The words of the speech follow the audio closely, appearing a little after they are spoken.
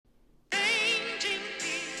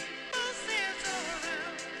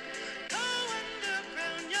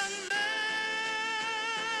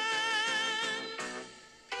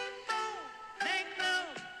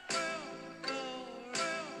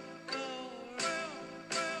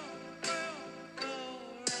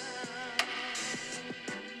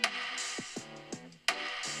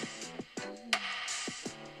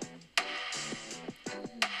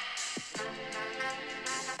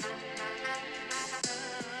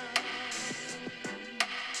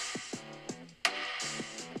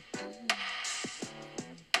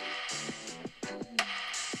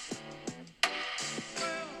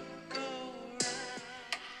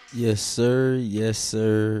Yes, sir,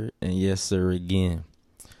 and yes, sir again.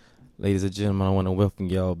 Ladies and gentlemen, I want to welcome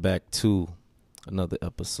y'all back to another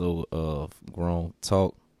episode of Grown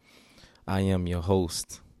Talk. I am your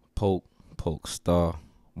host, Poke Star,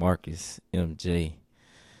 Marcus MJ.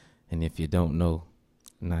 And if you don't know,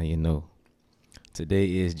 now you know.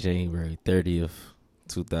 Today is January 30th,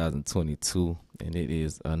 2022, and it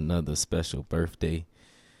is another special birthday.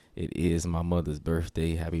 It is my mother's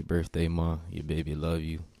birthday. Happy birthday, Ma. Your baby love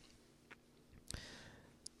you.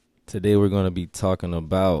 Today we're going to be talking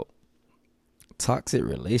about toxic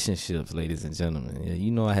relationships, ladies and gentlemen. Yeah,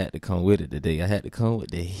 you know I had to come with it today. I had to come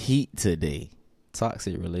with the heat today.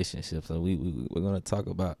 Toxic relationships. So we're going to talk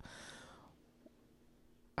about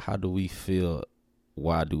how do we feel,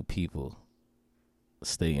 why do people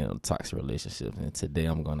stay in a toxic relationship. And today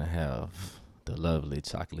I'm going to have the lovely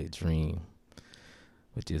Chocolate Dream,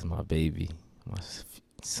 which is my baby, my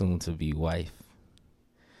soon-to-be wife.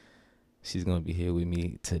 She's going to be here with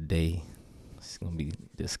me today. She's going to be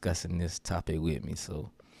discussing this topic with me.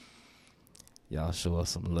 So, y'all show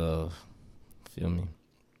us some love. Feel me?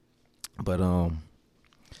 But,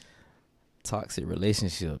 toxic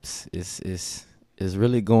relationships is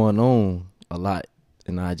really going on a lot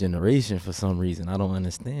in our generation for some reason. I don't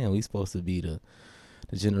understand. We supposed to be the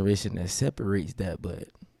generation that separates that, but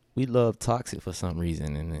we love toxic for some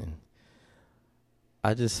reason. And then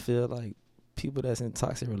I just feel like people that's in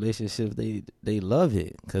toxic relationships, they love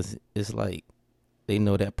it because it's like they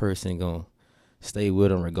know that person gonna stay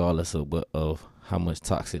with them regardless of how much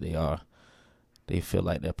toxic they are. They feel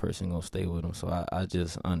like that person gonna stay with them. So I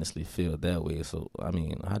just honestly feel that way. So I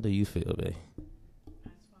mean, how do you feel, babe?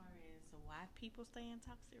 As far as why people stay in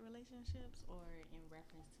toxic relationships, or in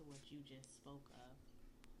reference to what you just spoke of?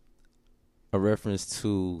 A reference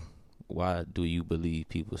to why do you believe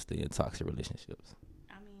people stay in toxic relationships?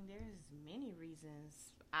 I mean, there's many reasons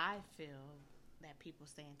I feel that people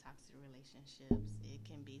stay in toxic relationships. It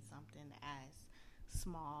can be something as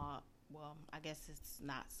small. Well, I guess it's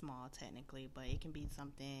not small technically, but it can be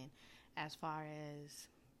something as far as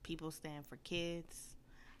people staying for kids,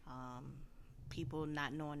 um, people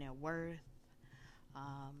not knowing their worth.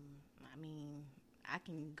 I mean, I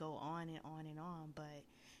can go on and on and on, but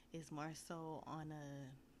it's more so on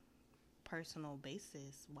a personal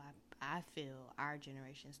basis why I feel our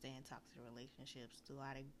generation stay in toxic relationships. Do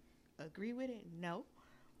I agree with it? No.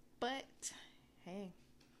 But, hey,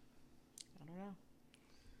 I don't know.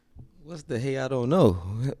 What's the hey? I don't know.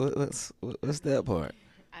 What's that part?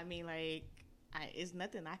 I mean, like, it's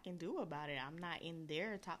nothing I can do about it. I'm not in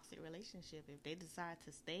their toxic relationship. If they decide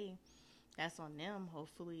to stay, that's on them.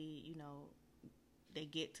 Hopefully, they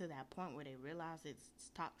get to that point where they realize it's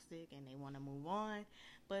toxic and they want to move on.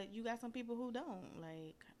 But you got some people who don't.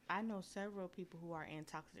 Like, I know several people who are in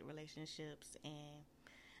toxic relationships and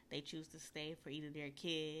they choose to stay for either their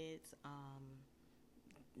kids,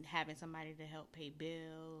 having somebody to help pay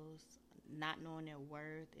bills, not knowing their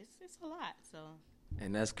worth. It's a lot. So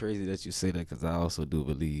And that's crazy that you say that because I also do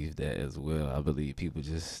believe that as well. I believe people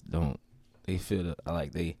just don't. They feel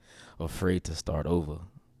like they afraid to start over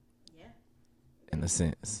yeah, in a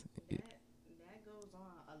sense. that goes on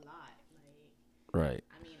a lot. Like, Right.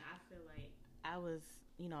 I mean, I feel like I was,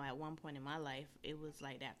 at one point in my life, it was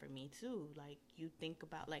like that for me too. Like, you think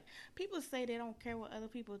about, like, people say they don't care what other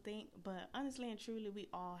people think, but honestly and truly, we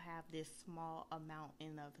all have this small amount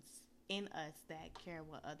in us that care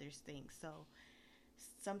what others think. So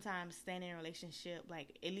sometimes staying in a relationship,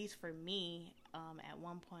 like, at least for me, at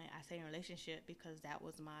one point I stayed in a relationship because that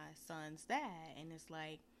was my son's dad, and it's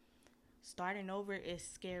like starting over is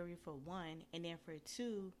scary for one, and then for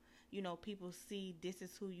two, people see this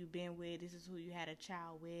is who you've been with, this is who you had a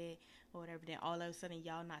child with, or whatever. Then all of a sudden,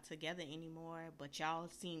 y'all not together anymore, but y'all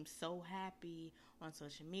seem so happy on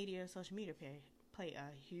social media. Social media play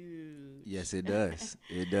a Yes, huge, it does.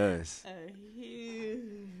 It does. a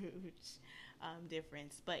huge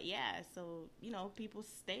difference. But yeah, so people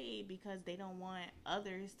stay because they don't want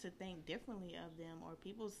others to think differently of them, or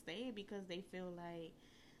people stay because they feel like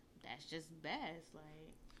that's just best.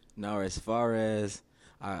 Like, Now, as far as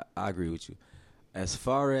I agree with you. As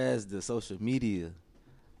far as the social media,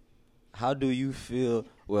 how do you feel?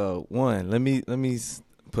 Well, one,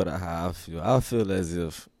 put out how I feel. I feel as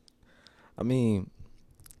if, I mean,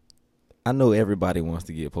 I know everybody wants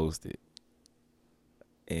to get posted,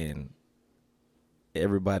 and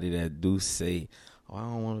everybody that do say, "Oh, I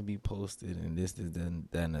don't want to be posted," and this, that,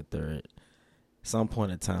 and the third. Some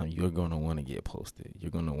point in time, you're gonna want to get posted.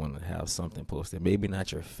 You're gonna want to have something posted. Maybe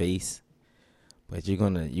not your face, but you're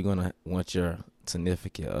gonna want your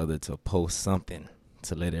significant other to post something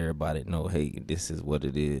to let everybody know, hey, this is what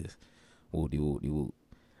it is. Woody woody woo.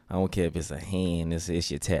 I don't care if it's a hand,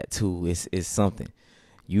 it's your tattoo, it's something.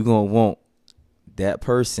 You gonna want that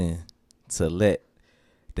person to let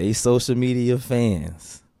they social media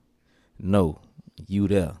fans know you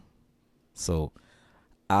there. So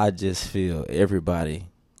I just feel everybody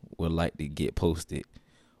would like to get posted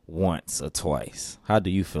once or twice. How do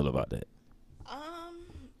you feel about that?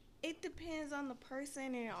 It depends on the person,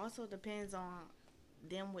 and it also depends on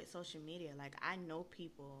them with social media. Like, I know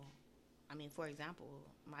people. I mean, for example,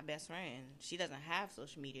 my best friend, she doesn't have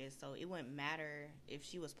social media, so it wouldn't matter if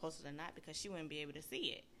she was posted or not because she wouldn't be able to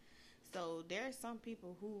see it. So there are some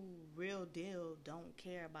people who real deal don't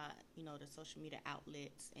care about, the social media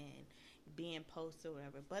outlets and being posted or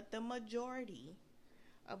whatever. But the majority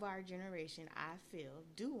of our generation, I feel,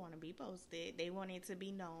 do want to be posted. They want it to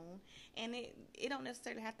be known. And it don't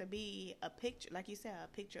necessarily have to be a picture, like you said, a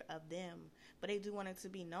picture of them. But they do want it to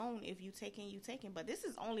be known. If you taking, you taking. But this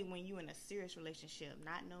is only when you in a serious relationship,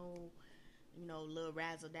 not no, little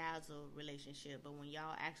razzle-dazzle relationship. But when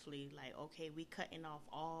y'all actually like, okay, we cutting off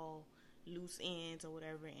all loose ends or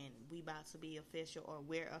whatever, and we about to be official or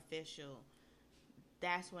we're official,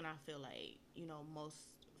 that's when I feel like, most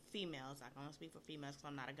females, I can only speak for females because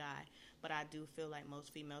I'm not a guy, but I do feel like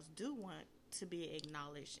most females do want to be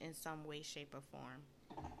acknowledged in some way, shape, or form.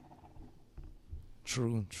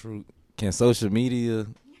 True. Can social media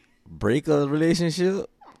break a relationship?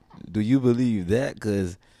 Do you believe that?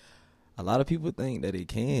 Because a lot of people think that it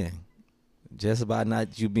can, just by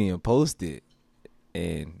not you being posted.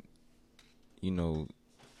 And,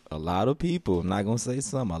 a lot of people, I'm not going to say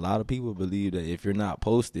some, a lot of people believe that if you're not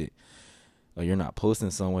posted, or you're not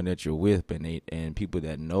posting someone that you're with, and people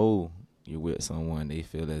that know you're with someone, they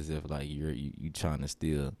feel as if like you trying to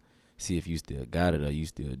still see if you still got it or you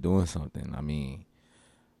still doing something. I mean,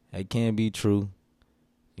 that can be true,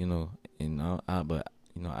 but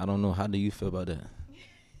I don't know. How do you feel about that?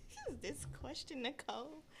 This question,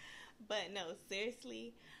 Nicole, but no,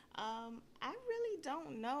 seriously, I really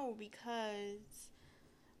don't know because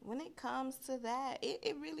when it comes to that,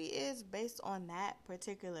 it really is based on that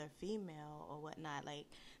particular female or whatnot. Like,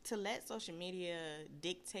 to let social media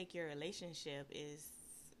dictate your relationship is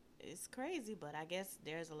crazy, but I guess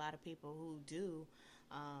there's a lot of people who do.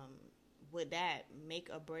 Would that make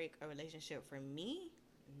or break a relationship for me?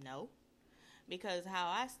 No, because how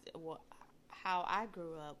I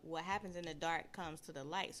grew up, what happens in the dark comes to the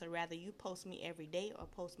light. So rather you post me every day or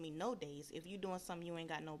post me no days. If you're doing something you ain't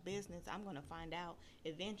got no business, I'm going to find out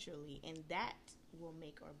eventually. And that will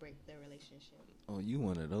make or break the relationship. Oh, you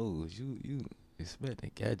one of those. You expect a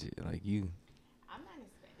gadget. Like you. I'm not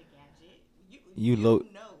expecting a gadget.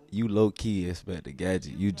 You low key expect a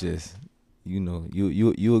gadget. You just, you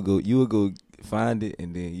will go find it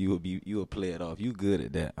and then you will play it off. You good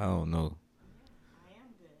at that. I don't know.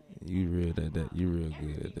 You real at that. You real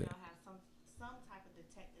good at that. Have some type of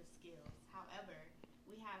detective skills. However,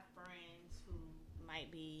 we have friends who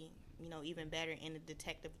might be, even better in the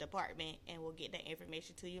detective department and will get that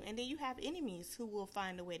information to you. And then you have enemies who will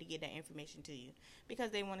find a way to get that information to you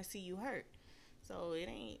because they want to see you hurt. So it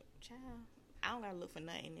ain't, child, I don't gotta look for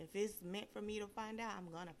nothing. If it's meant for me to find out,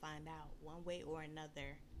 I'm gonna find out one way or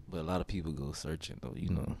another. But a lot of people go searching though.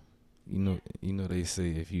 They say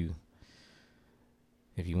if you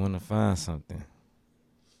want to find something,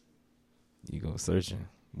 you go searching.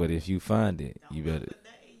 But if you find it, you better.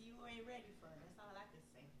 You ain't ready for it. That's all I can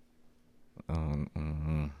say.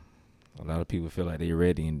 A lot of people feel like they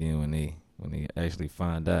ready, and then when they actually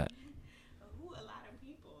find out. Who a lot of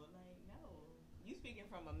people like no. You speaking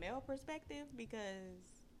from a male perspective because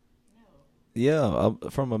no. Yeah,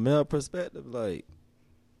 from a male perspective, like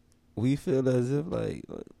we feel as if like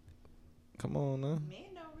come on now.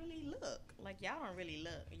 Men don't really look. Like, y'all don't really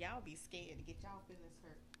look. Y'all be scared to get y'all feelings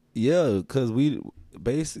hurt. Yeah, because we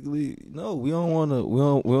basically we don't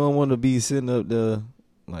want to be sitting up there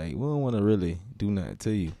like we don't want to really do nothing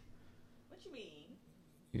to you. What you mean?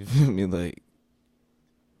 You feel me? Like,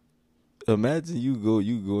 imagine you go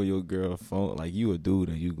on your girl phone, like you a dude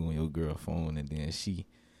and you go on your girl phone and then she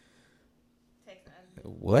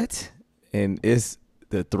what? And it's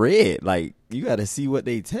the thread. Like, you got to see what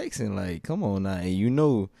they texting. Like, come on now.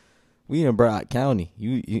 And we in Broward County.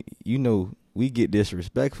 You know we get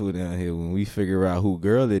disrespectful down here when we figure out who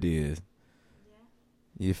girl it is.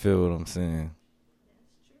 Yeah. You feel what I'm saying? That's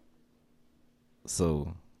true.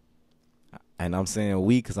 So, and I'm saying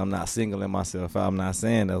we because I'm not singling myself out. I'm not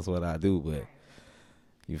saying that's what I do, but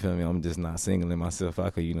you feel me? I'm just not singling myself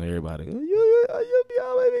out because everybody, you be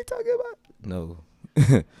always talking about. No.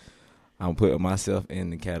 I'm putting myself in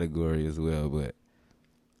the category as well, but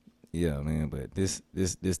yeah, man. But this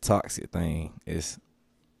toxic thing is,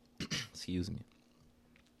 excuse me,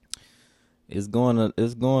 It's going a lot.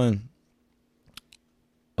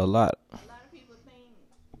 A lot of people think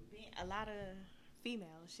a lot of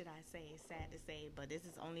females, should I say, it's sad to say, but this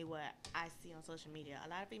is only what I see on social media. A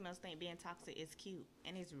lot of females think being toxic is cute,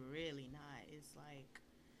 and it's really not. It's like,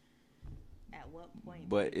 at what point?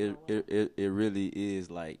 But it really is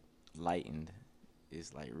like lightened.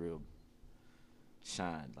 It's like real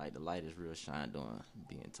shine. Like the light is real shine on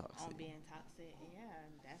being toxic. On being toxic, yeah,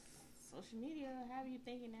 that's social media. Have you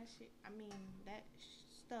thinking that shit? I mean, that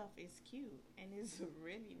stuff is cute, and it's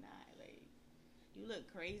really not. Like, you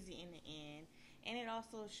look crazy in the end, and it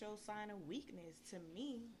also shows sign of weakness to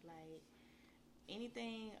me. Like,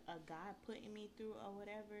 anything a guy putting me through or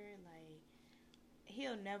whatever, like,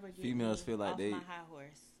 he'll never get Females me feel like off they my high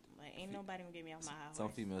horse. Like, ain't nobody gonna get me off my high horse. Some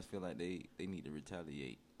females feel like they need to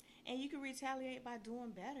retaliate. And you can retaliate by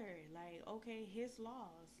doing better. Like, okay, his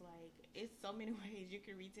laws. Like, it's so many ways you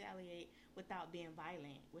can retaliate without being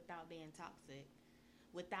violent, without being toxic,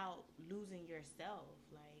 without losing yourself.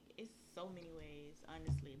 Like, it's so many ways,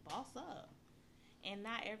 honestly. Boss up. And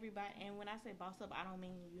not everybody, and when I say boss up, I don't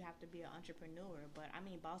mean you have to be an entrepreneur, but I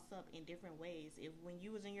mean boss up in different ways. If when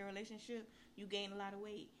you was in your relationship, you gained a lot of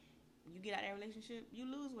weight, you get out of that relationship, you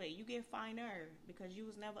lose weight, you get finer because you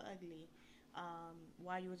was never ugly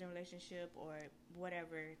while you was in a relationship or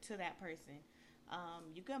whatever to that person.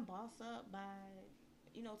 You can boss up by,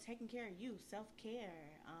 taking care of you,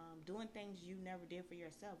 self-care, doing things you never did for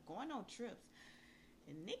yourself, going on trips.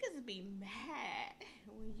 And niggas be mad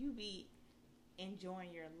when you be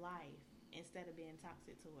enjoying your life instead of being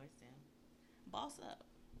toxic towards them. Boss up.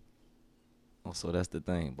 Oh, so that's the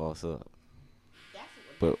thing, boss up.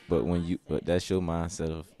 But when you that's your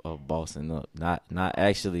mindset of bossing up, not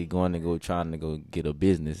actually going to go trying to go get a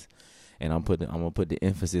business, and I'm gonna put the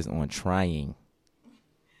emphasis on trying.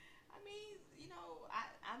 I mean,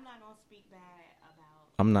 I'm not gonna speak bad about.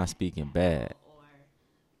 I'm not speaking bad. Or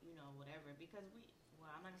whatever, because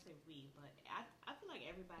I'm not gonna say we, but I feel like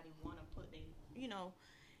everybody wanna put their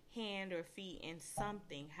hand or feet in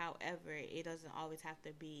something. However, it doesn't always have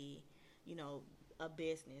to be a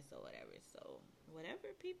business or whatever. So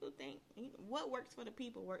whatever people think, what works for the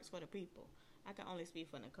people works for the people. I can only speak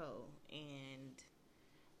for Nicole. And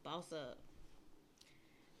boss up.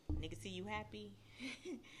 Nigga see you happy.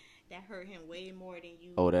 That hurt him way more than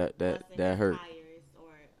you. Oh, that hurt. Tires,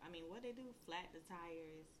 or I mean, what they do? Flat the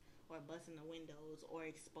tires, or busting the windows, or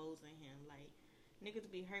exposing him. Like,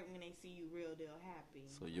 niggas be hurt when they see you real deal happy.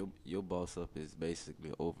 So your boss up is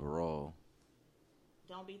basically overall.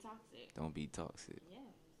 Don't be toxic. Don't be toxic. Yes.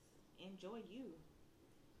 Enjoy you.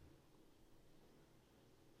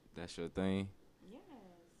 That's your thing? Yes.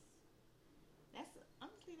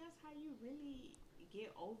 Honestly, that's how you really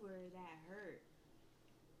get over that hurt.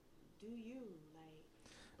 Do you. Like,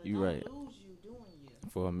 but you don't right. lose you doing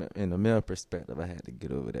you. In a male perspective, I had to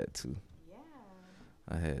get over that too. Yeah.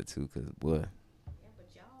 I had to, cause boy. Yeah, but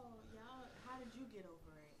y'all, how did you get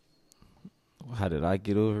over it? How did I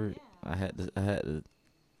get over it? Yeah. I had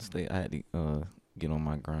to get on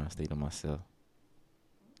my grind, stay to myself.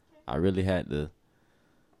 Okay. I really had to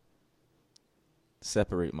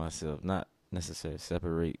separate myself, not necessarily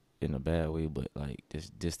separate in a bad way, but like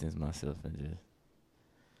just distance myself and just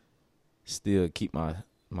still keep my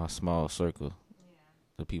small circle. Yeah.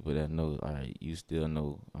 The people that know, all right, you still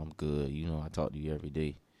know I'm good. I talk to you every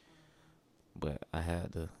day. But I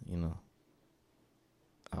had to, when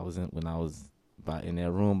I was in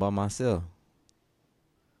that room by myself,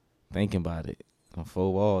 thinking about it. On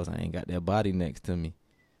four walls, I ain't got that body next to me.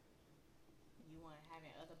 You want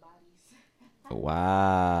having other bodies?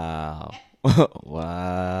 Wow.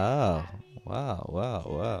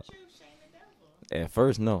 Wow. At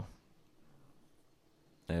first, no.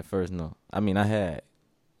 I mean, I had,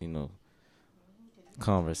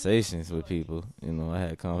 conversations with people. I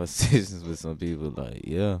had conversations with some people, like,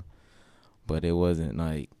 yeah. But it wasn't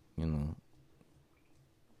like,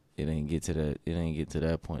 it ain't get to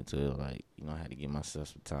that point to like, I had to give myself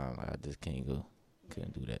some time. Like, I just couldn't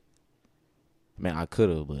do that. Man, I could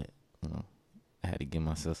have, but I had to give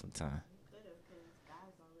myself some time. You could have, because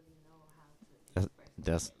guys don't really know how to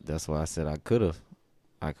express. That's why I said I could have.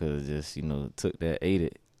 I could have just took that, ate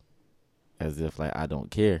it, as if like I don't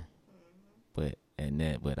care, but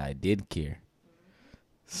I did care.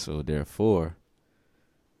 So therefore,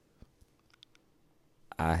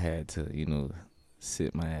 I had to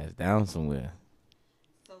sit my ass down somewhere.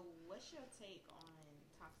 So what's your take on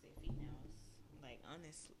toxic females? Like,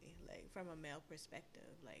 honestly, like from a male perspective,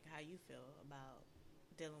 like how you feel about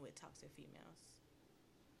dealing with toxic females?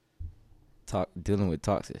 Dealing with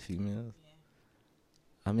toxic females? Yeah.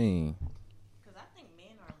 I mean, because I think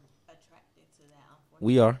men are attracted to that, unfortunately.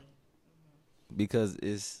 We are. because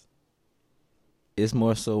it's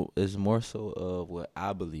more so of what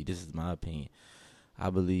I believe. This is my opinion. I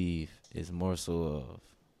believe it's more so of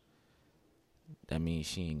that means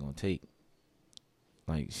she ain't gonna take,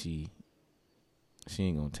 like she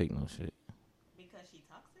ain't gonna take no shit. Because she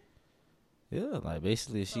toxic? Yeah, like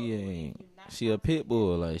basically So she if ain't you're not she a toxic, pit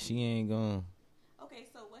bull, like she ain't gonna. okay,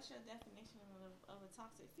 so what's your definition of a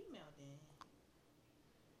toxic female then?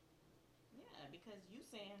 Yeah, because you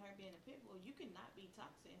saying her being a pit bull, you cannot be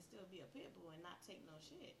toxic and still be a pit bull and not take no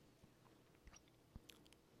shit.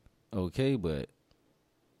 Okay, but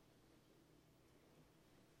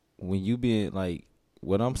when you being like,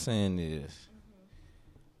 what I'm saying is,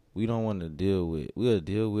 we don't want to deal with. We'll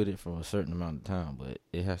deal with it for a certain amount of time, but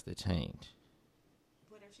it has to change.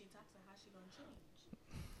 But if she toxic, how's she gonna change?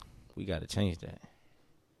 We got to change that.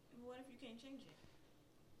 What if you can't change it?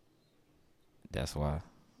 That's why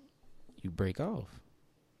you break off.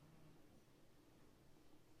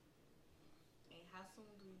 And how soon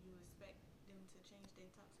do you expect them to change their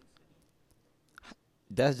toxicity?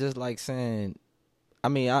 That's just like saying, I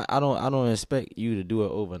mean, I don't expect you to do it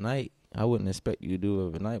overnight. I wouldn't expect you to do it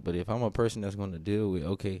overnight. But if I'm a person that's going to deal with,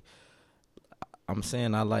 okay, I'm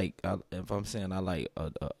saying if I'm saying I like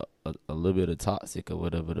a little bit of toxic or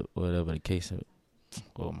whatever the case.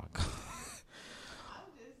 Oh my god.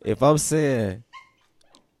 If I'm saying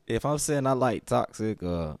I like toxic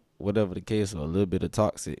or whatever the case or a little bit of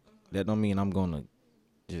toxic, that don't mean I'm gonna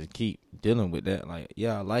just keep dealing with that. Like,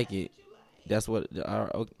 yeah, I like it. That's what.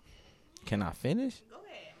 Okay. Can I finish? Go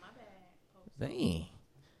ahead, my bad. Dang.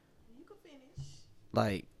 You can finish.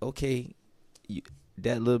 Like, okay,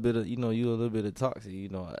 that little bit of, you a little bit of toxic.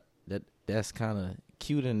 That's kind of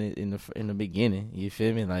cute in the beginning. You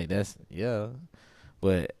feel me? Like yeah,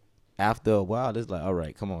 but after a while, it's like, all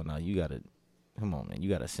right, come on now, come on, man, you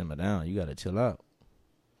gotta simmer down. You gotta chill out.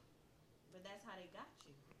 But that's how they got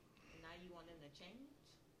you. And now you want them to change?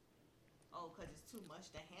 Oh, because it's too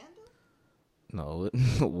much to handle? No,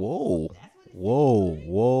 whoa, That's what it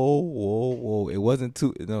whoa. It wasn't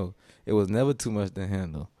too. No, it was never too much to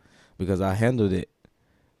handle, because I handled it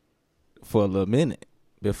for a little minute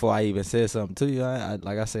before I even said something to you.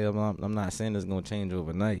 Like I said, I'm not saying it's gonna change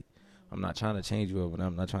overnight. I'm not trying to change you overnight.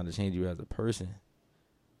 I'm not trying to change you as a person.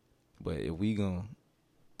 But if we gonna,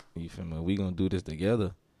 you feel me? We gonna do this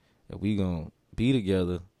together. If we gonna be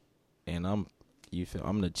together, and I'm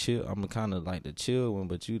the chill. I'm kind of like the chill one,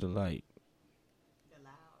 but you the like. The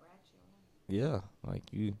loud, ratchet one. Yeah,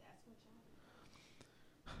 like you.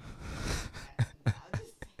 That's what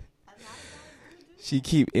y'all. A lot of guys do She that.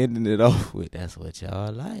 keep ending it off with, "That's what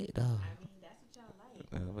y'all like, though." I mean, that's what y'all like.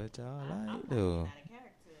 That's what y'all I'm like, not though. out of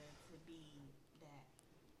character to be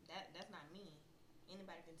that. That's not me.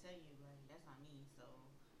 Anybody can tell you, like, that's not me. So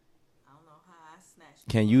I don't know how I snatched.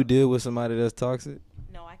 Can you deal with somebody that's toxic?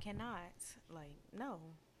 No, I cannot. Like, no.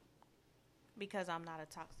 Because I'm not a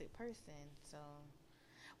toxic person. So,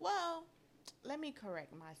 well, let me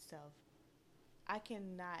correct myself. I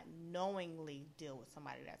cannot knowingly deal with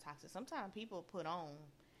somebody that's toxic. Sometimes people put on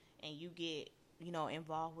and you get,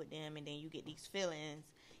 involved with them, and then you get these feelings,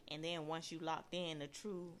 and then once you locked in, the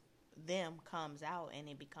true them comes out and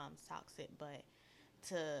it becomes toxic. But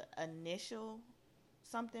to initial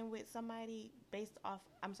something with somebody based off,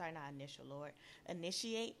 I'm sorry, not initial, Lord,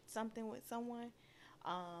 initiate something with someone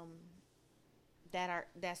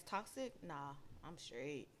that's toxic, nah, I'm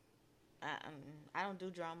straight. I don't do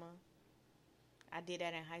drama. I did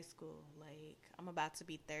that in high school. Like, I'm about to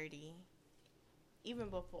be 30. Even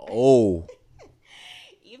before. Oh.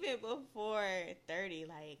 Even before 30,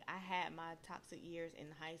 like, I had my toxic years in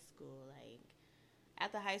high school. Like,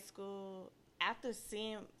 after high school, after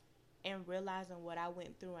seeing and realizing what I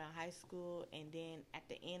went through in high school, and then at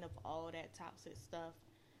the end of all that toxic stuff,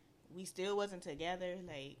 we still wasn't together.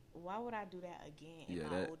 Like, why would I do that again in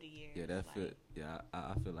my older years? Yeah,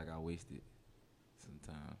 I feel like I wasted some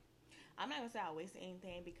time. I'm not gonna say I wasted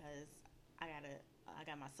anything because I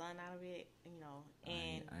got my son out of it,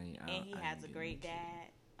 and he has a great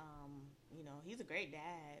dad. He's a great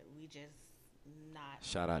dad. We just not.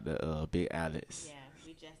 Shout out to Big Alex. Yeah,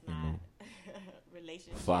 we just not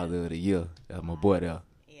relationship. Father of the year. That's my boy there.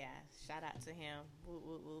 Yeah, shout out to him. Woo,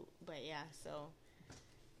 woo, woo. But yeah, so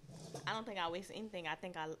I don't think I wasted anything. I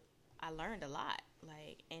think I learned a lot,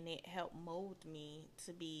 like, and it helped mold me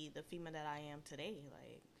to be the female that I am today.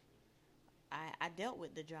 Like, I dealt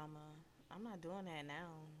with the drama. I'm not doing that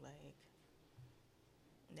now. Like,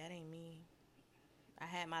 that ain't me. I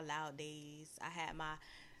had my loud days. I had my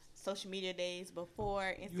social media days before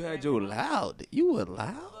Instagram. You had your loud. You were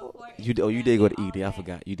loud. You Instagram did go to and all ED. I that.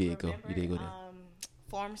 forgot. You did go. You did go there.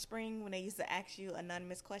 Form Spring, when they used to ask you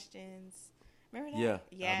anonymous questions. Remember that?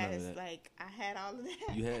 Yeah, I remember Yes, that. like I had all of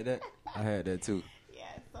that. You had that? I had that too. Yeah,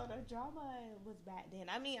 so the drama was back then.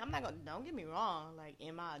 I mean, I'm not gonna, don't get me wrong. Like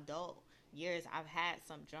in my adult years, I've had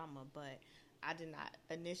some drama, but I did not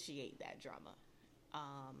initiate that drama.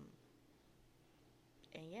 Um,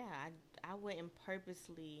 and yeah, I wouldn't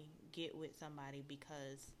purposely get with somebody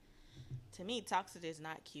because to me, toxic is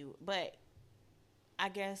not cute. But I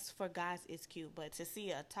guess for guys, it's cute. But to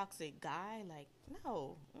see a toxic guy, like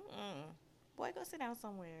no, boy, go sit down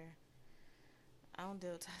somewhere. I don't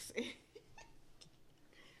deal with toxic.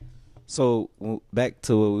 So back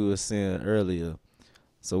to what we were saying earlier.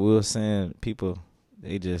 So we were saying people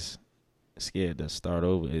they just scared to start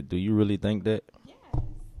over. Do you really think that? Yes.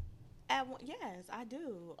 Yes, I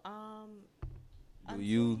do. Do Until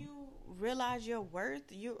you? you realize your worth,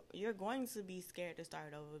 you're going to be scared to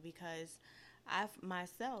start over because I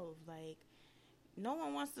myself like no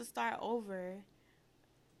one wants to start over,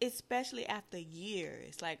 especially after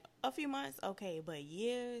years. Like a few months, okay, but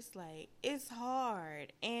years, like it's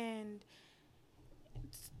hard and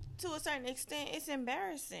to a certain extent, it's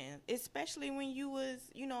embarrassing, especially when you was,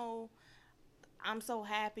 I'm so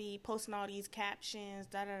happy posting all these captions,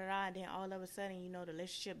 da da da da. And then all of a sudden, the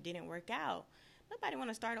relationship didn't work out. Nobody want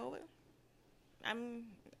to start over. I'm,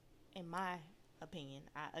 in my opinion,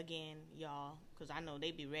 again, y'all, because I know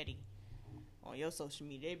they be ready on your social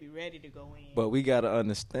media. They be ready to go in. But we gotta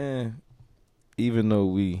understand, even though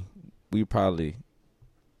we probably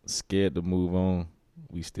scared to move on,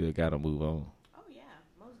 we still gotta move on. Oh yeah,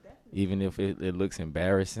 most definitely. Even if it looks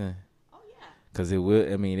embarrassing, Oh yeah. because it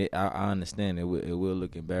will. I mean, I understand it will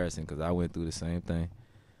look embarrassing because I went through the same thing.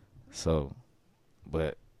 So,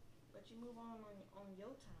 but But you move on your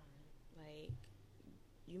time. Like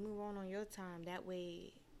you move on your time. That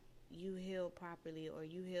way, you heal properly, or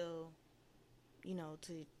you heal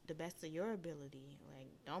to the best of your ability. Like,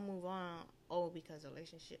 don't move on. Oh, because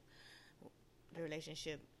the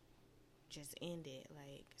relationship just ended.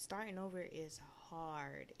 Like, starting over is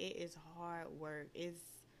hard. It is hard work. It's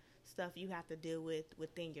stuff you have to deal with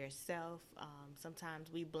within yourself. Sometimes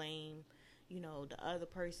we blame, the other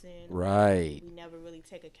person. right. We never really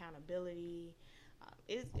take accountability.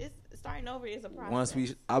 It's starting over is a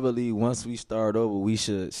process. I believe once we start over, we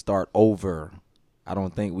should start over. I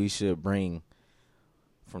don't think we should bring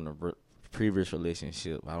from the previous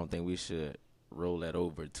relationship. I don't think we should roll that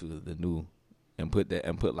over to the new and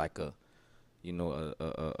put like a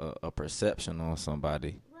perception on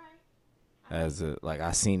somebody Right. as a like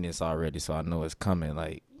I seen this already, so I know it's coming.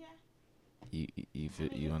 Like Yeah. you I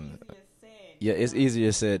mean, you it's on easier said. yeah, it's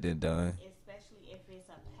easier said than done. Especially if it's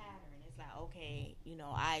a pattern. It's like, okay,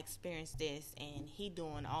 I experienced this and he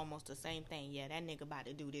doing almost the same thing. Yeah, that nigga about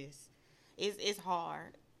to do this. It's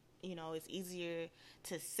hard. It's easier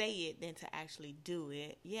to say it than to actually do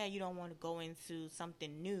it. Yeah, you don't want to go into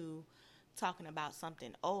something new talking about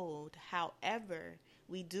something old. However,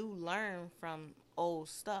 we do learn from old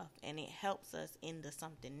stuff and it helps us into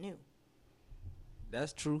something new.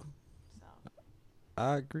 That's true. So,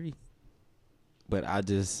 I agree. But I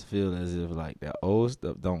just feel as if like that old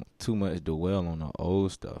stuff don't too much dwell on the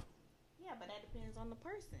old stuff. yeah, but that depends on the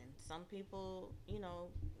person. Some people,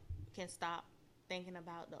 can stop thinking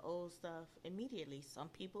about the old stuff immediately. Some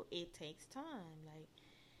people, it takes time. Like,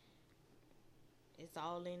 it's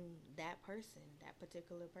all in that person, that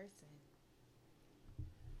particular person.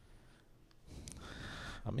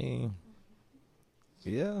 I mean,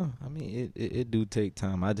 yeah. I mean, it do take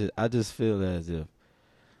time. I just feel as if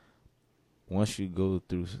once you go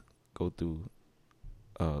through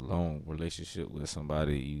a long relationship with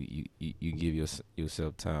somebody, you give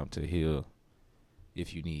yourself time to heal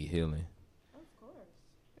if you need healing. Of course.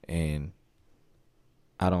 And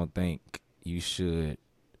I don't think you should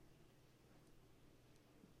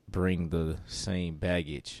bring the same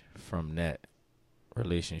baggage from that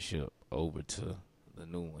relationship over to the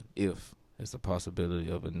new one if there's a possibility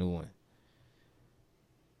of a new one.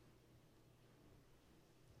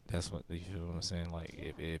 That's what you feel what I'm saying. Like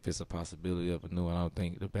if it's a possibility of a new one, I don't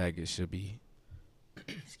think the baggage should be.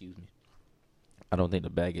 Excuse me. I don't think the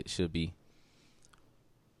baggage should be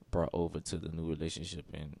brought over to the new relationship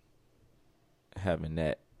and having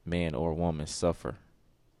that man or woman suffer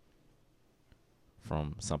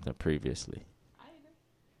from something previously, I agree.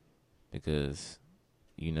 because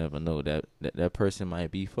you never know that person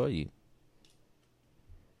might be for you.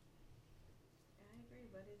 I agree,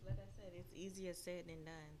 but it's like I said, it's easier said than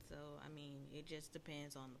done. So I mean, it just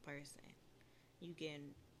depends on the person. You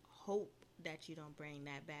can hope that you don't bring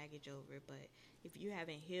that baggage over, but if you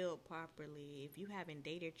haven't healed properly, if you haven't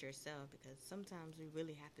dated yourself, because sometimes we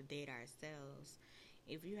really have to date ourselves.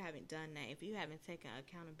 If you haven't done that, if you haven't taken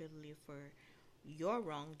accountability for your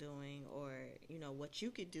wrongdoing or, what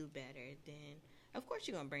you could do better, then of course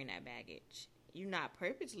you're going to bring that baggage. You're not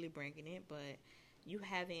purposely bringing it, but you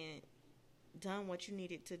haven't done what you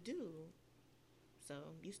needed to do. So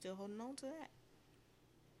you still holding on to that.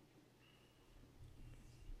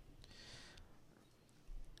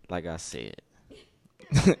 Like I said,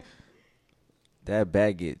 that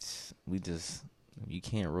baggage, you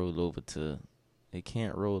can't roll over to. It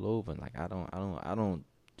can't roll over. Like I don't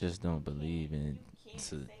just don't believe in. You can't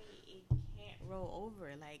say it can't roll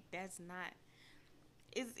over. Like that's not.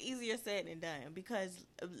 It's easier said than done because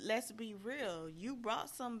let's be real. You brought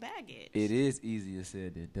some baggage. It is easier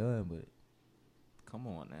said than done, but come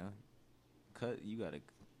on now, you gotta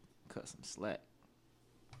cut some slack.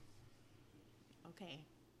 Okay.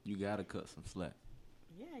 You gotta cut some slack.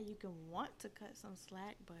 Yeah, you can want to cut some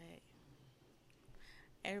slack, but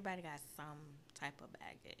everybody got some type of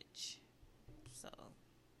baggage. So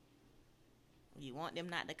you want them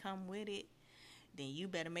not to come with it, then you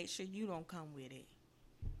better make sure you don't come with it.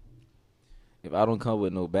 If I don't come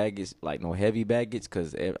with no baggage, like no heavy baggage,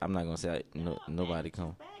 because I'm not gonna say nobody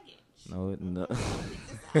come. Baggage. No.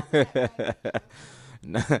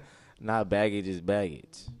 Not baggage is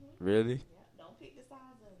baggage. Mm-hmm. Really? Yeah, don't pick the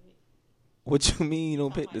size of it. What you mean?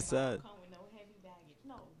 Don't pick the size? Don't come with no heavy baggage.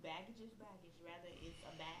 No, baggage is baggage. Rather it's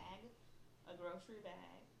a bag, a grocery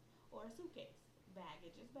bag, or a suitcase.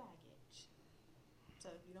 Baggage is baggage. So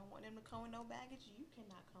if you don't want them to come with no baggage, you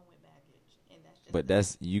cannot come with baggage, and that's just. But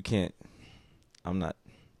you can't. I'm not.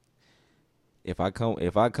 If I come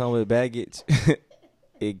with baggage,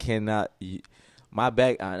 it cannot. My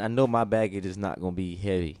bag. I know my baggage is not gonna be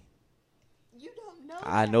heavy. You don't know.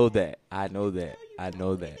 I know that. I know that. I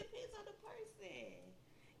know that. It depends on the person.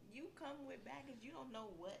 You come with baggage. You don't know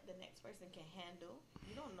what the next person can handle.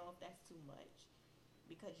 You don't know if that's too much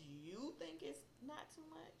because you think it's not too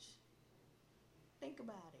much. Think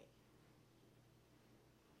about it.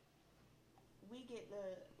 We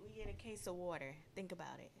get a case of water. Think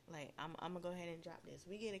about it. Like I'm gonna go ahead and drop this.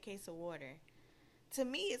 We get a case of water. To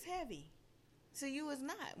me, it's heavy. To you, it's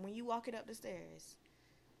not. When you walk it up the stairs.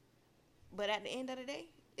 But at the end of the day,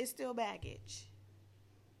 it's still baggage.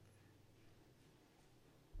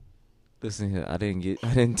 Listen here, I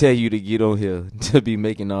didn't tell you to get on here to be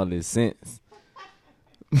making all this sense.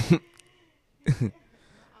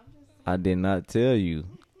 I did not tell you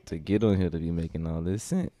to get on here to be making all this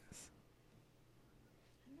sense.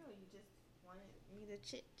 I know you just wanted me to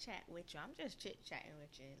chit chat with you. I'm just chit chatting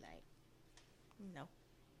with you, like,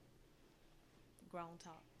 grown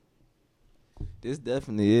talk. This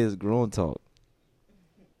definitely is grown talk.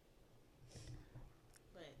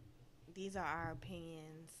 But these are our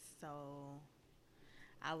opinions, so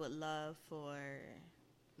I would love for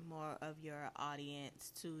more of your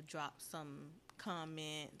audience to drop some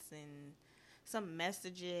comments and some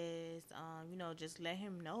messages. Just let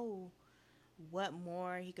him know what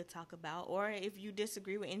more he could talk about, or if you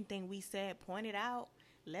disagree with anything we said, point it out.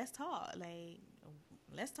 Let's talk.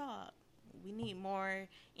 Let's talk. We need more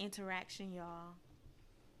interaction, y'all.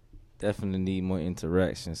 Definitely need more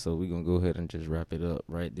interaction, so we're going to go ahead and just wrap it up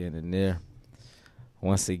right then and there.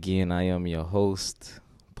 Once again, I am your host,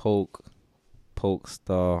 Poke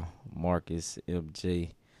Star Marcus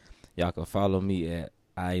MJ. Y'all can follow me at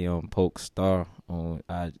I am Poke Star on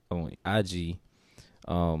IG.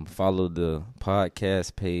 Follow the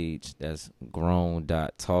podcast page. That's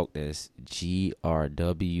grown.talk. That's GRWN.TALK.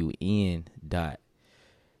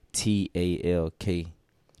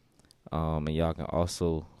 And y'all can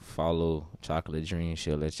also follow Chocolate Dream.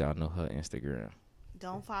 She'll let y'all know her Instagram.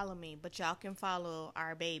 Don't follow me, but y'all can follow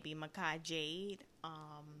our baby, Makai Jade.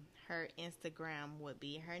 Her Instagram would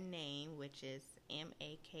be her name, which is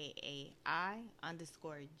MAKAI_Jade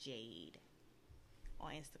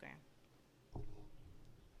on Instagram.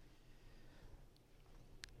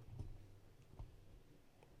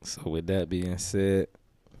 So with that being said,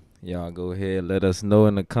 y'all go ahead, let us know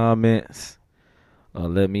in the comments.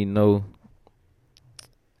 Let me know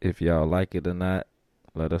if y'all like it or not.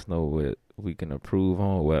 Let us know what we can improve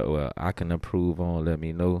on. Well, I can improve on. Let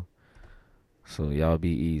me know. So y'all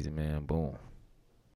be easy, man. Boom.